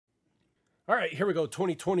All right, here we go.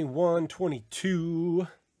 2021-22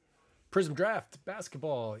 Prizm Draft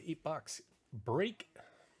Basketball 8-box break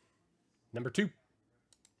number 2.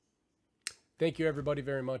 Thank you, everybody,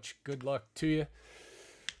 very much. Good luck to you.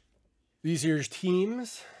 These here's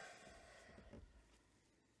teams.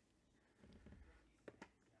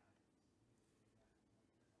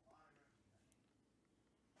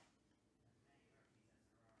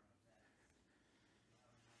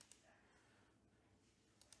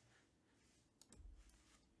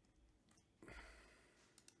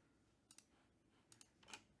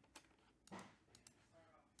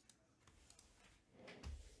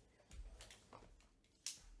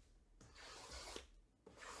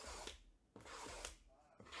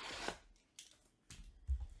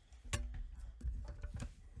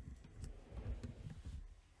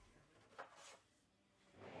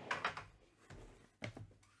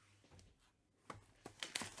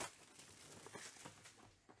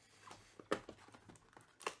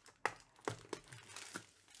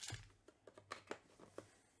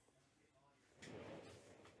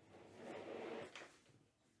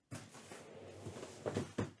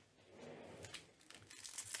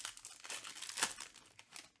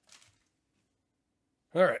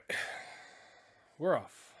 All right, we're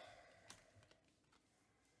off.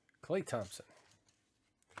 Klay Thompson.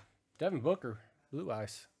 Devin Booker, Blue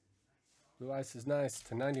Ice. Blue Ice is nice,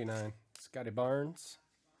 to 99. Scotty Barnes.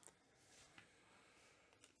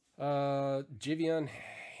 Javion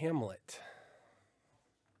Hamlet.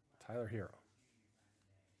 Tyler Hero.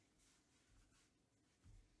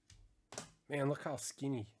 Man, look how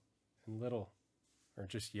skinny and little, or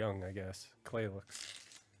just young, I guess, Klay looks.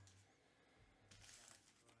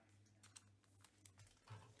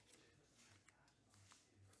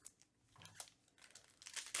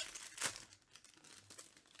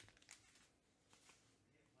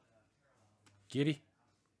 Giddy.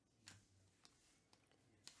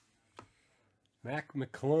 Mac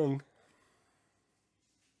McClung.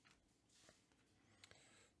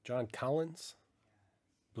 John Collins.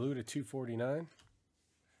 Blue to 249.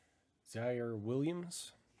 Zaire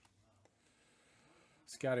Williams.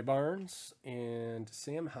 Scotty Barnes. And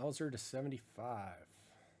Sam Hauser to 75.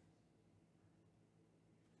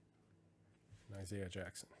 And Isaiah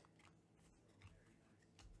Jackson.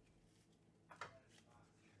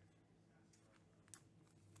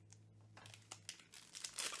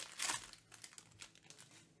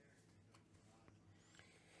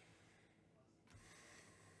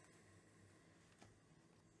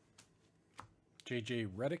 J.J.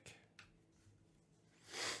 Redick,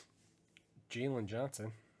 Jalen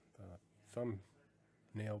Johnson,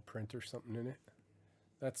 thumbnail print or something in it.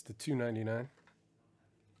 That's the $2.99.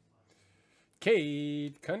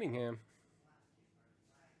 Cade Cunningham,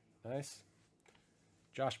 nice.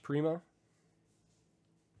 Josh Primo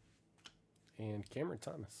and Cameron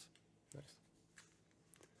Thomas, nice.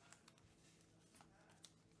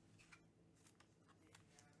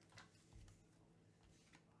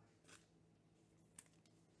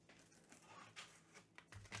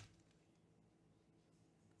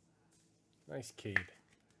 Nice Cade.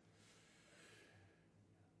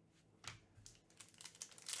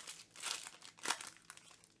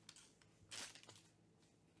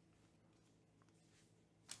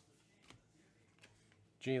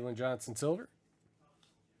 Jalen Johnson Silver.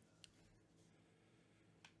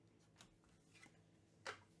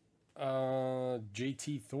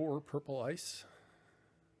 JT Thor Purple Ice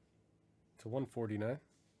to 149.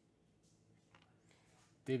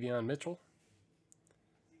 Davion Mitchell.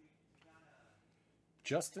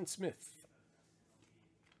 Justin Smith.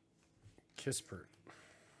 Kispert.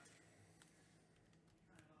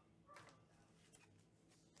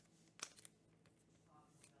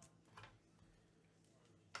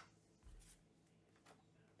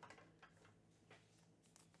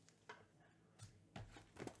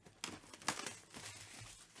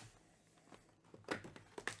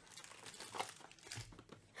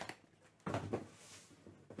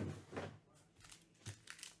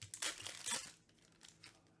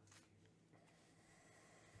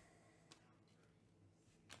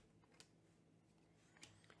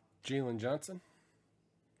 Jalen Johnson.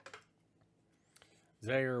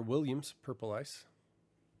 Zaire Williams, Purple Ice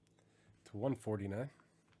to 149.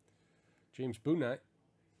 James Bouknight.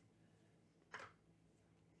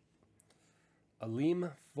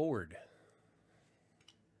 Aleem Ford.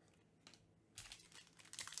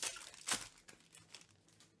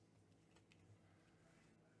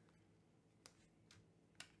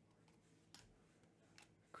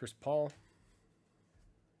 Chris Paul.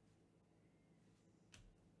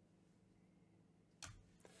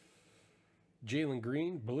 Jalen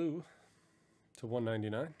Green, blue to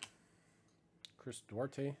 199. Chris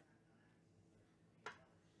Duarte.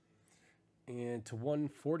 And to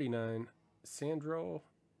 149, Sandro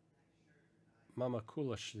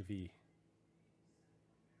Mamakulashvili.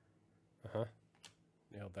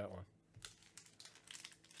 Nailed that one.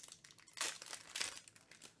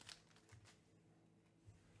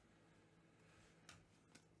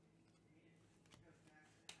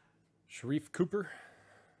 Sharif Cooper.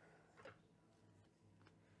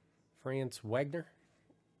 Franz Wagner.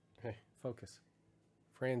 Hey, focus.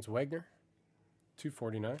 Franz Wagner.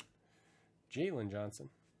 249. Jalen Johnson.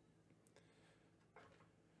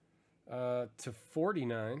 To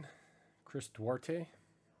 49, Chris Duarte.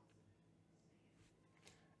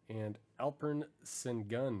 And Alpern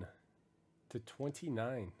Sengun to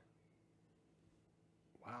 29.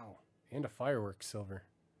 Wow. And a fireworks silver.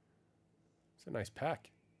 It's a nice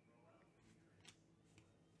pack.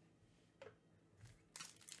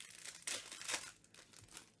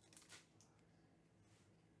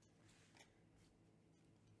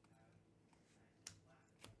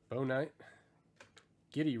 Bo Knight.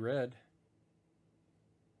 Giddy Red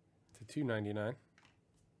to 299.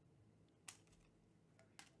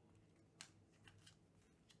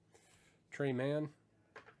 Trey Mann.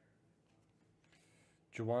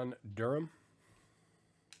 Jawan Durham.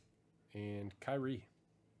 And Kyrie.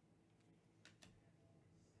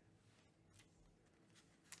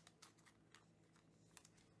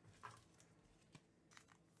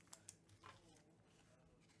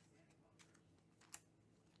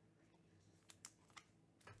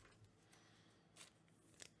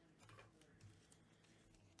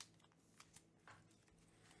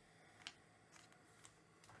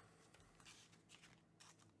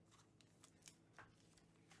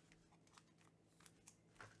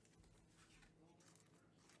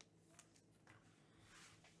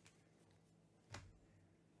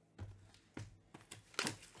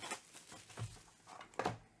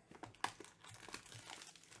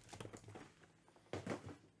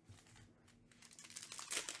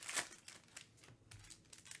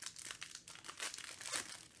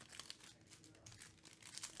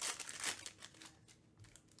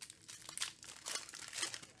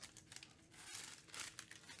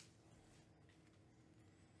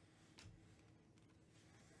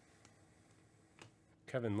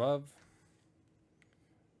 Kevin Love.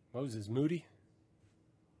 Moses Moody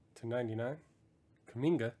to 99.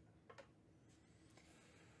 Kuminga.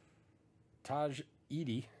 Taj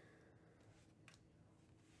Edie.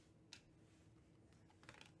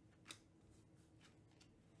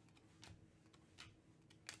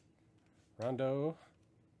 Rondo.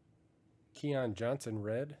 Keon Johnson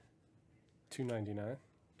red. 299.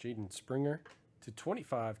 Jaden Springer to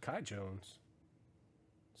 25. Kai Jones.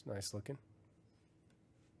 It's nice looking.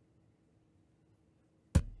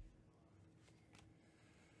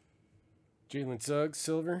 Jalen Suggs,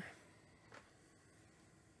 silver.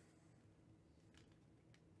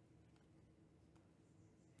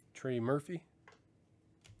 Trey Murphy.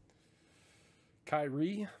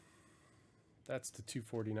 Kyrie. That's the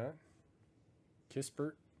 249.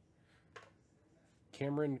 Kispert.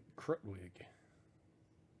 Cameron Krutwig.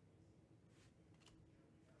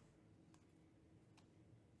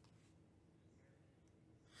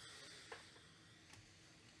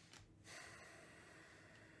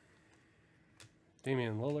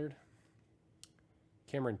 Damian Lillard.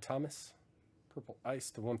 Cameron Thomas. Purple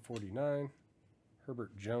Ice to 149.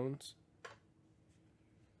 Herbert Jones.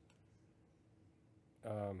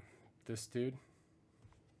 This dude.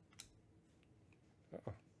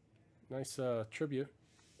 Uh-oh. Nice tribute.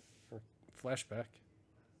 Or flashback.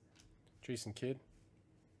 Jason Kidd.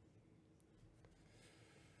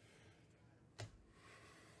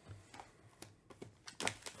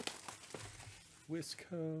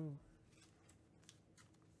 Wisco.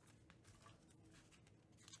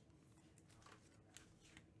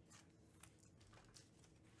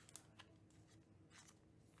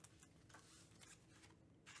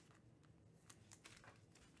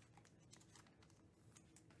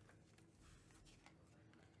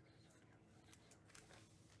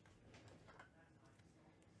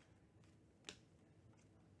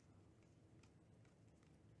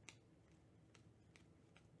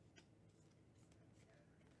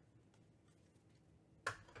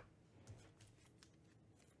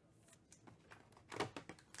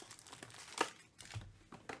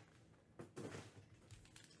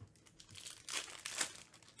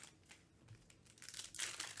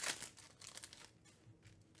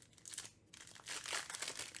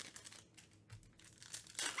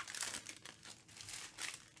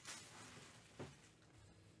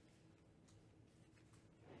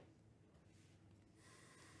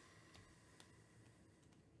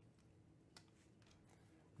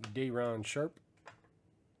 Day'Ron Sharp.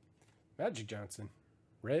 Magic Johnson.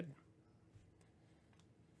 Red.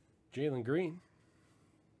 Jalen Green.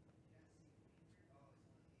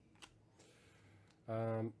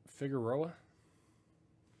 Figueroa.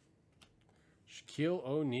 Shaquille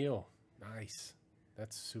O'Neal. Nice.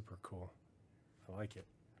 That's super cool. I like it.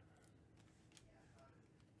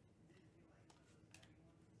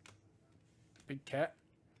 Big Cat.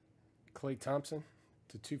 Klay Thompson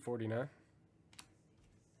to 249.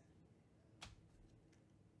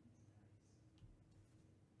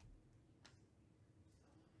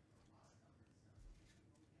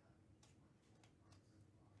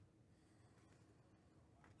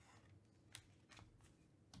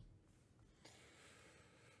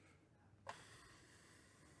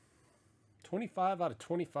 $25 out of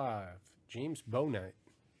 25. James Bouknight.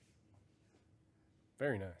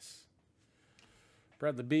 Very nice.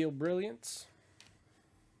 Bradley Beal Brilliance.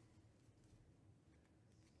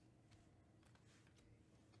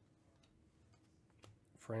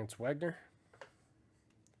 Franz Wagner.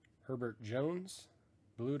 Herbert Jones.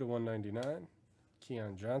 Blue to 199.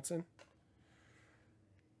 Keon Johnson.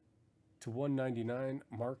 To 199,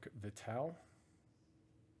 Mark Vital.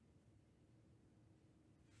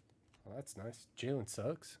 Oh, that's nice. Jalen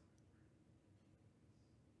Suggs.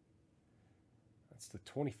 That's the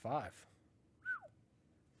 25.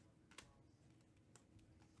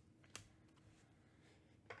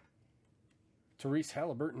 Therese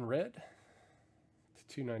Halliburton red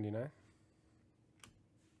to 299.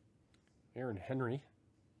 Aaron Henry.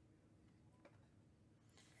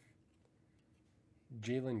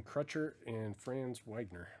 Jalen Crutcher and Franz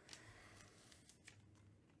Wagner.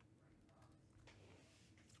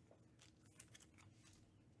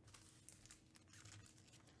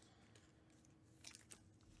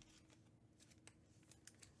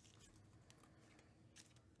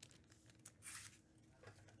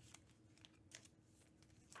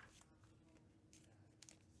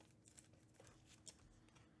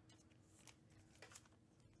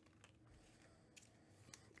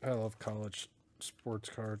 I love college sports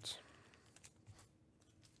cards.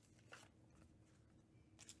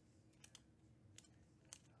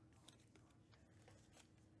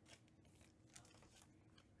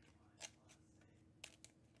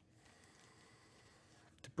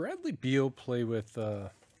 Did Bradley Beal play with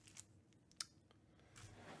Al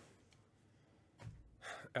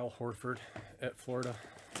Horford at Florida?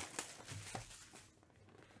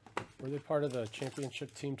 Were they part of the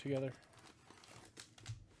championship team together?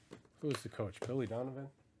 Who was the coach? Billy Donovan?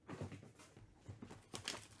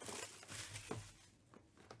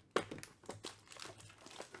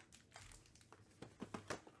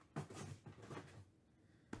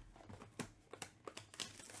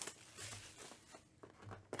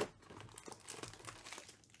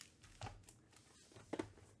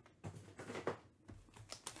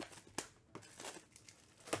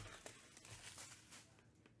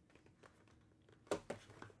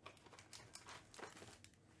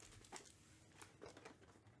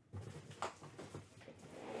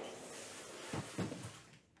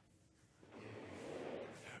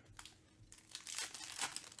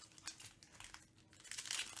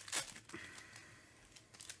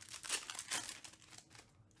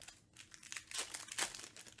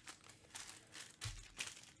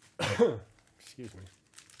 Excuse me.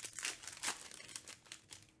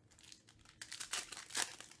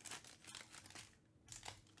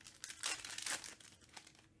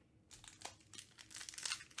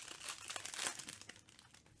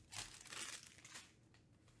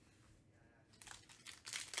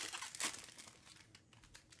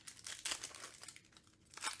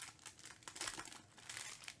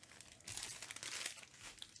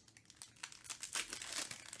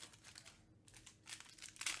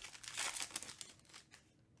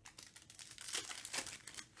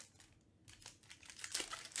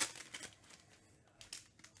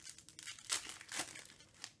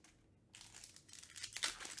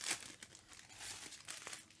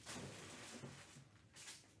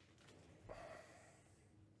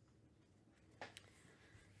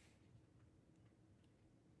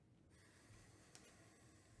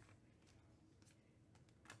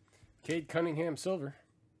 Cade Cunningham silver.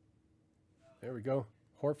 There we go.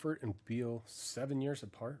 Horford and Beal 7 years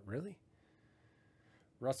apart. Really?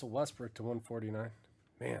 Russell Westbrook to 149.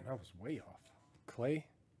 Man, I was way off. Clay.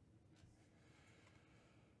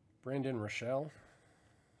 Brandon Rochelle.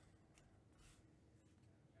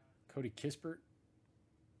 Cody Kispert.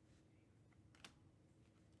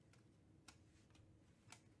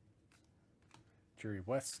 Jerry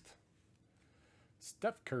West.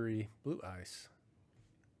 Steph Curry, blue ice.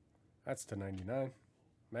 That's to 99.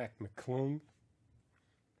 Mac McClung.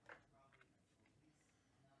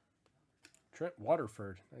 Trent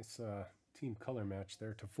Waterford. Nice team color match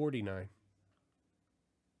there to 49.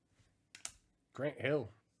 Grant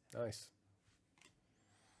Hill. Nice.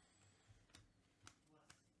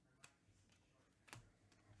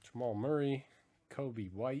 Jamal Murray. Kobe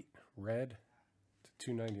White. Red to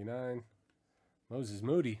 299. Moses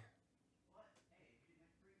Moody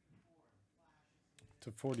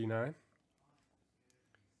to 49.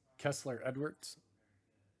 Kessler Edwards.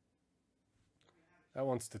 That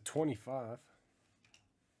one's to 25.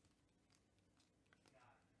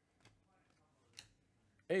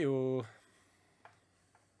 Ayo.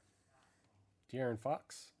 De'Aaron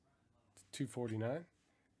Fox to 249.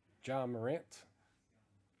 John Morant.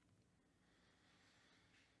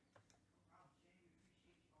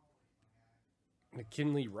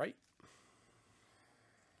 McKinley Wright.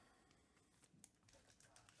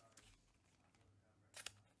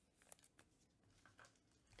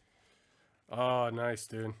 Oh, nice,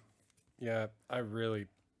 dude. Yeah,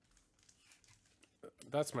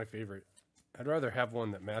 that's my favorite. I'd rather have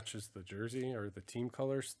one that matches the jersey or the team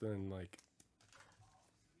colors than like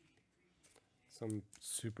some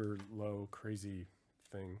super low crazy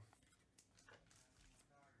thing.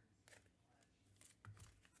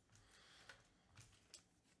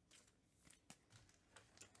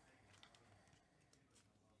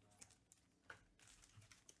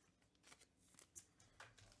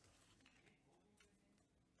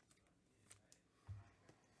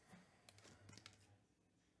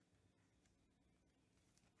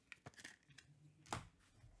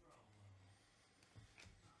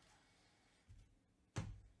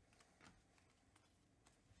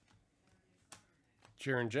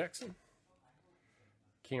 Jaren Jackson.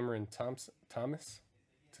 Cameron Thomas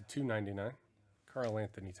to 299. Karl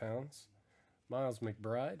Anthony Towns. Miles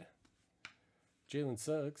McBride. Jalen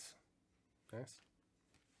Suggs. Nice.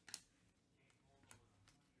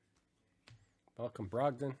 Malcolm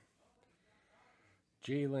Brogdon.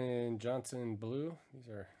 Jalen Johnson Blue. These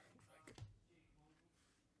are like,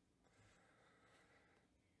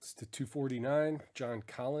 it's to 249. John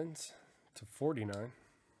Collins to 49.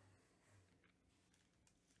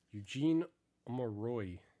 Eugene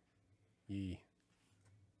Omoroy. Nailed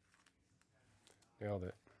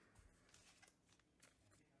it.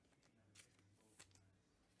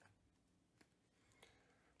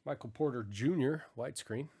 Michael Porter Jr.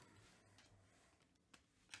 widescreen.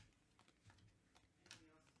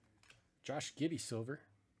 Josh Giddey silver.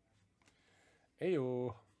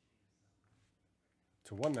 Ayo.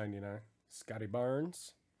 To 199. Scotty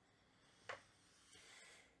Barnes.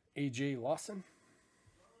 AJ Lawson.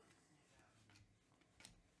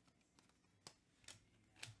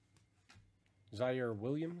 Zaire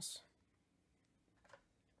Williams.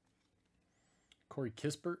 Corey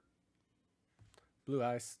Kispert. Blue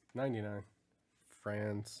Ice, 99.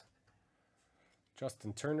 Franz.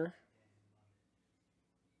 Justin Turner.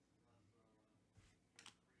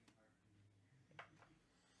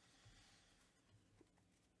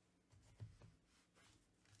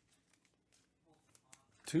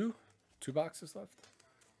 Two boxes left.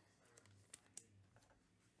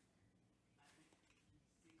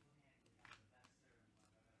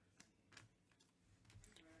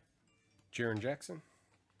 Jaren Jackson.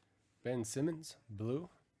 Ben Simmons, blue,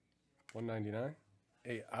 199.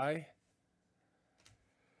 AI.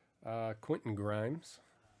 Quentin Grimes.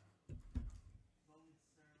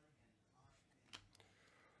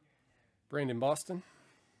 Brandon Boston.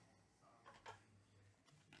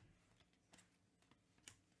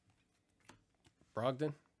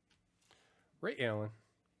 Brogdon. Ray Allen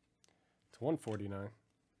to 149.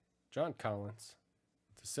 John Collins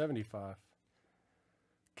to 75.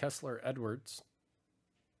 Kessler Edwards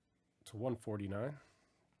to 149.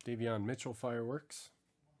 Davion Mitchell fireworks.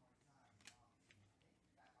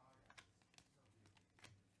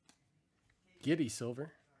 Giddey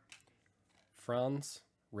silver. Franz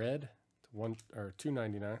red to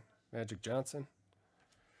 299. Magic Johnson.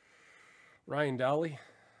 Ryan Dowley.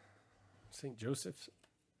 St. Joseph's.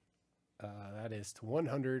 That is to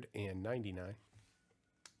 199.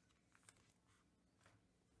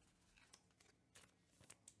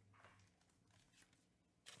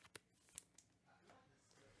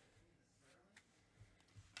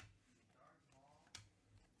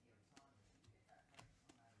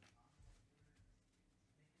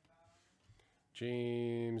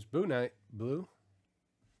 James Bouknight, blue,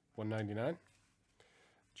 199.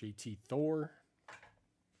 JT Thor.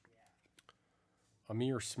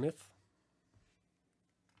 Amir Smith.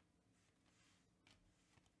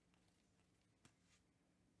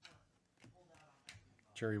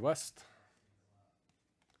 Jerry West.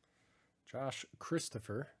 Josh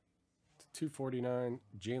Christopher to 249.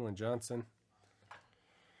 Jalen Johnson.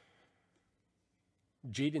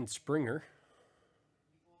 Jaden Springer.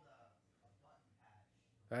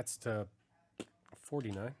 That's to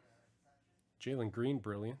 49. Jalen Green,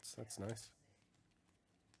 Brilliance. That's nice.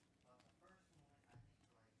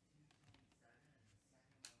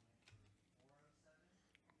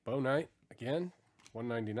 Bo Knight, again,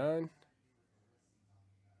 199.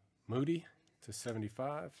 Moody to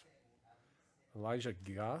 75. Elijah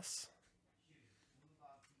Goss.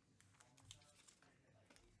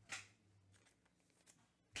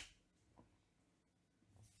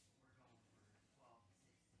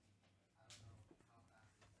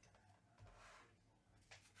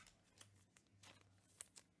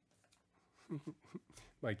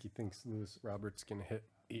 Mikey thinks Lewis Roberts going to hit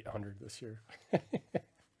 800 this year.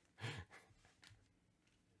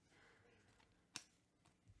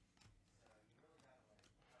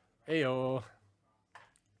 Ayo.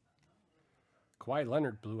 Kawhi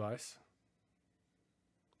Leonard, Blue Eyes.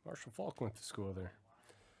 Marshall Falk went to school there.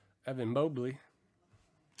 Evan Mobley.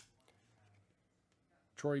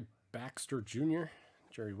 Troy Baxter Jr.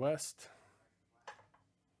 Jerry West.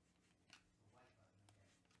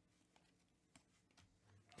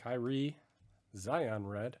 Kyrie Zion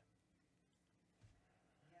Red.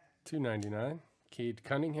 299. Cade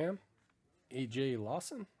Cunningham. AJ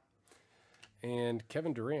Lawson. And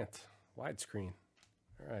Kevin Durant. Widescreen.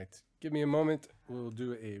 All right. Give me a moment. We'll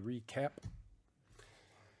do a recap.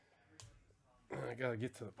 I got to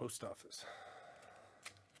get to the post office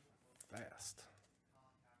fast.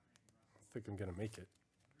 I think I'm going to make it.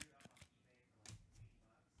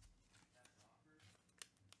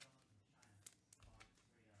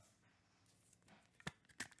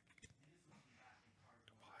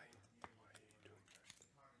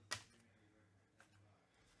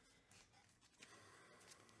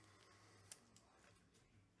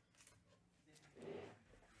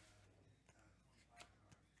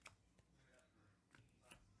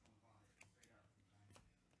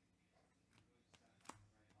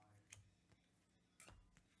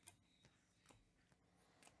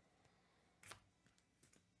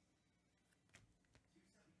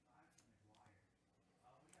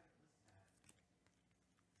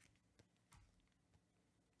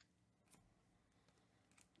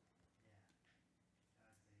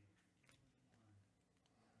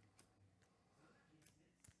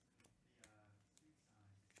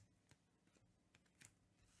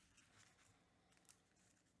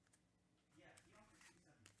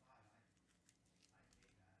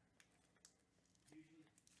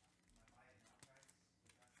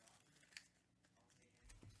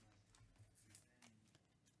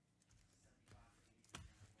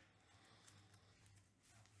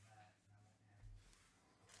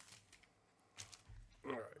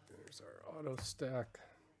 All right, there's our auto stack.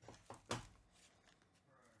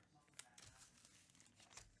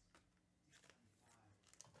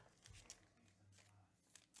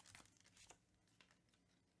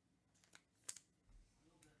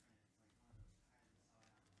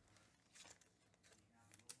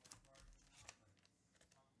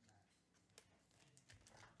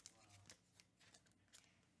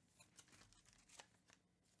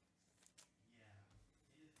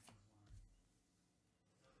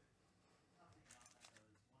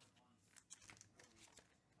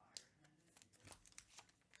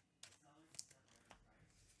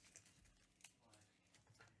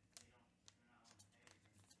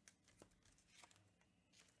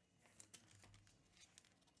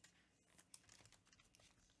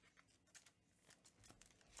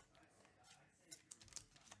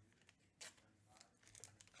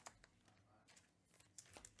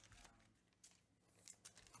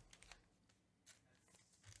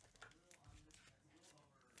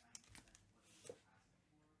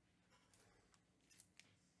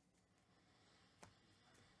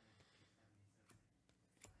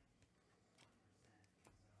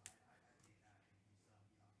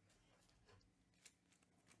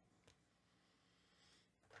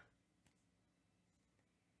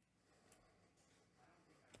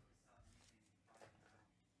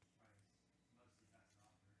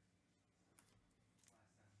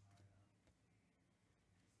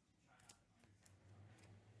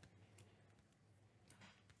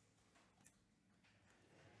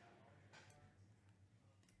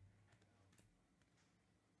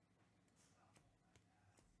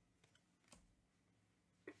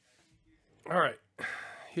 All right,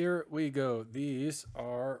 here we go. These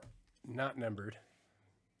are not numbered,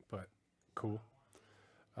 but cool.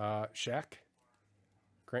 Shaq,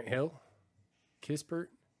 Grant Hill, Kispert,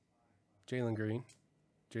 Jalen Green,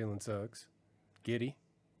 Jalen Suggs, Giddey,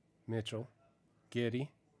 Mitchell, Giddey,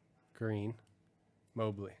 Green,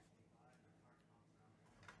 Mobley.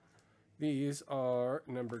 These are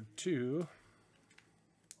number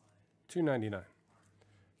 2/299.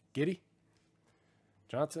 Giddy,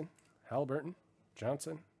 Johnson, Halliburton,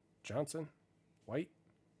 Johnson, Johnson, White,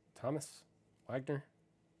 Thomas, Wagner,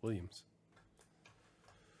 Williams.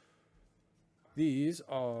 These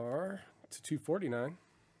are /249.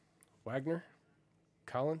 Wagner,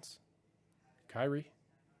 Collins, Kyrie,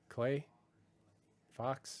 Clay,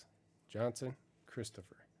 Fox, Johnson,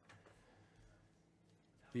 Christopher.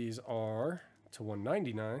 These are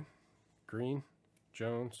 /199. Green,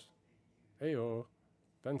 Jones, Ayo,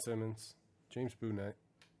 Ben Simmons, James Bouknight.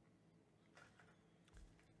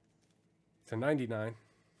 /99.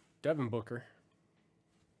 Devin Booker,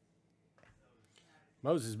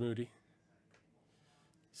 Moses Moody,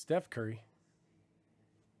 Steph Curry,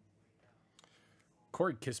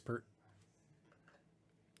 Corey Kispert,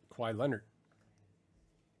 Kawhi Leonard.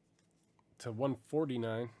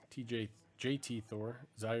 /149. JT Thor,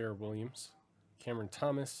 Zaire Williams, Cameron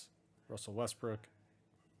Thomas, Russell Westbrook,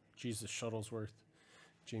 Jesus Shuttlesworth,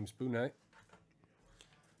 James Bouknight,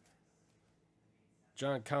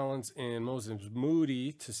 John Collins and Moses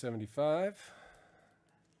Moody /75.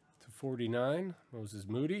 /49. Moses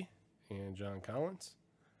Moody and John Collins.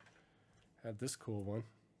 Had this cool one.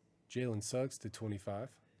 Jalen Suggs /25.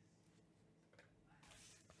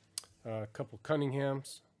 A couple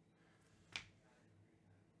Cunninghams.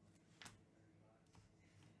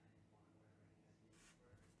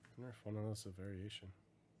 I wonder if one of those is a variation.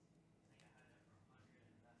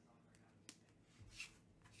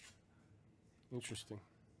 Interesting.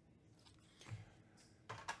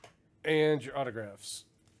 And your autographs.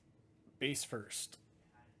 Base first.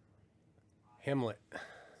 Hamlet.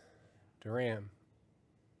 Duran.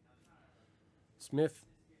 Smith.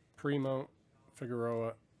 Primo.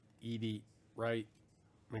 Figueroa. Edie. Wright.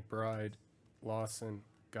 McBride. Lawson.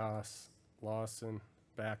 Goss. Lawson.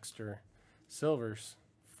 Baxter. Silvers.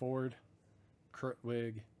 Ford.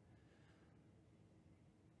 Krutwig.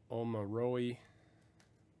 Omaroy.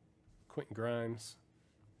 Quentin Grimes.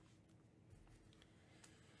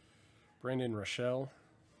 Brandon Rochelle.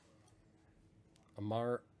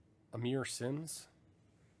 Amir Sims.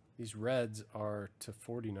 These reds are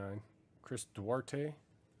 /49. Chris Duarte.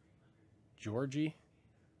 Georgie.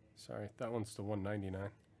 Sorry, that one's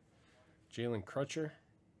 /199. Jalen Crutcher.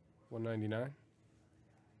 /199.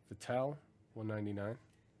 Vital. /199.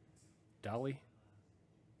 Dolly.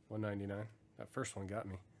 /199. That first one got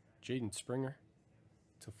me. Jaden Springer.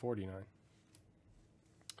 /49.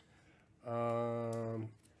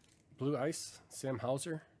 Blue Ice. Sam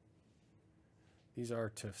Hauser. These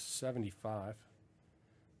are /75.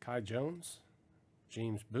 Kai Jones.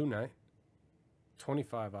 James Bouknight.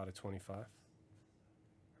 25/25.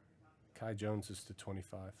 Kai Jones is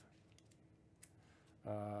 /25.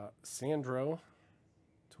 Sandro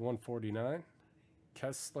 /149.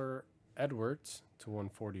 Kessler Edwards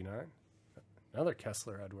 /149. Another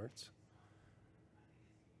Kessler Edwards.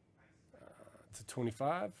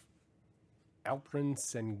 /25. Alperen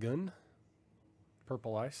Sengun.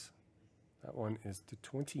 Purple Ice. That one is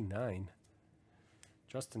 /29.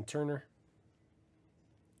 Justin Turner.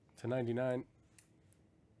 /99.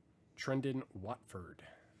 Trendon Watford.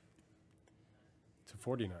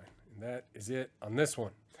 /49. And that is it on this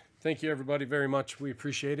one. Thank you, everybody, very much. We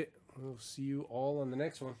appreciate it. We'll see you all on the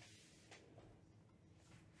next one.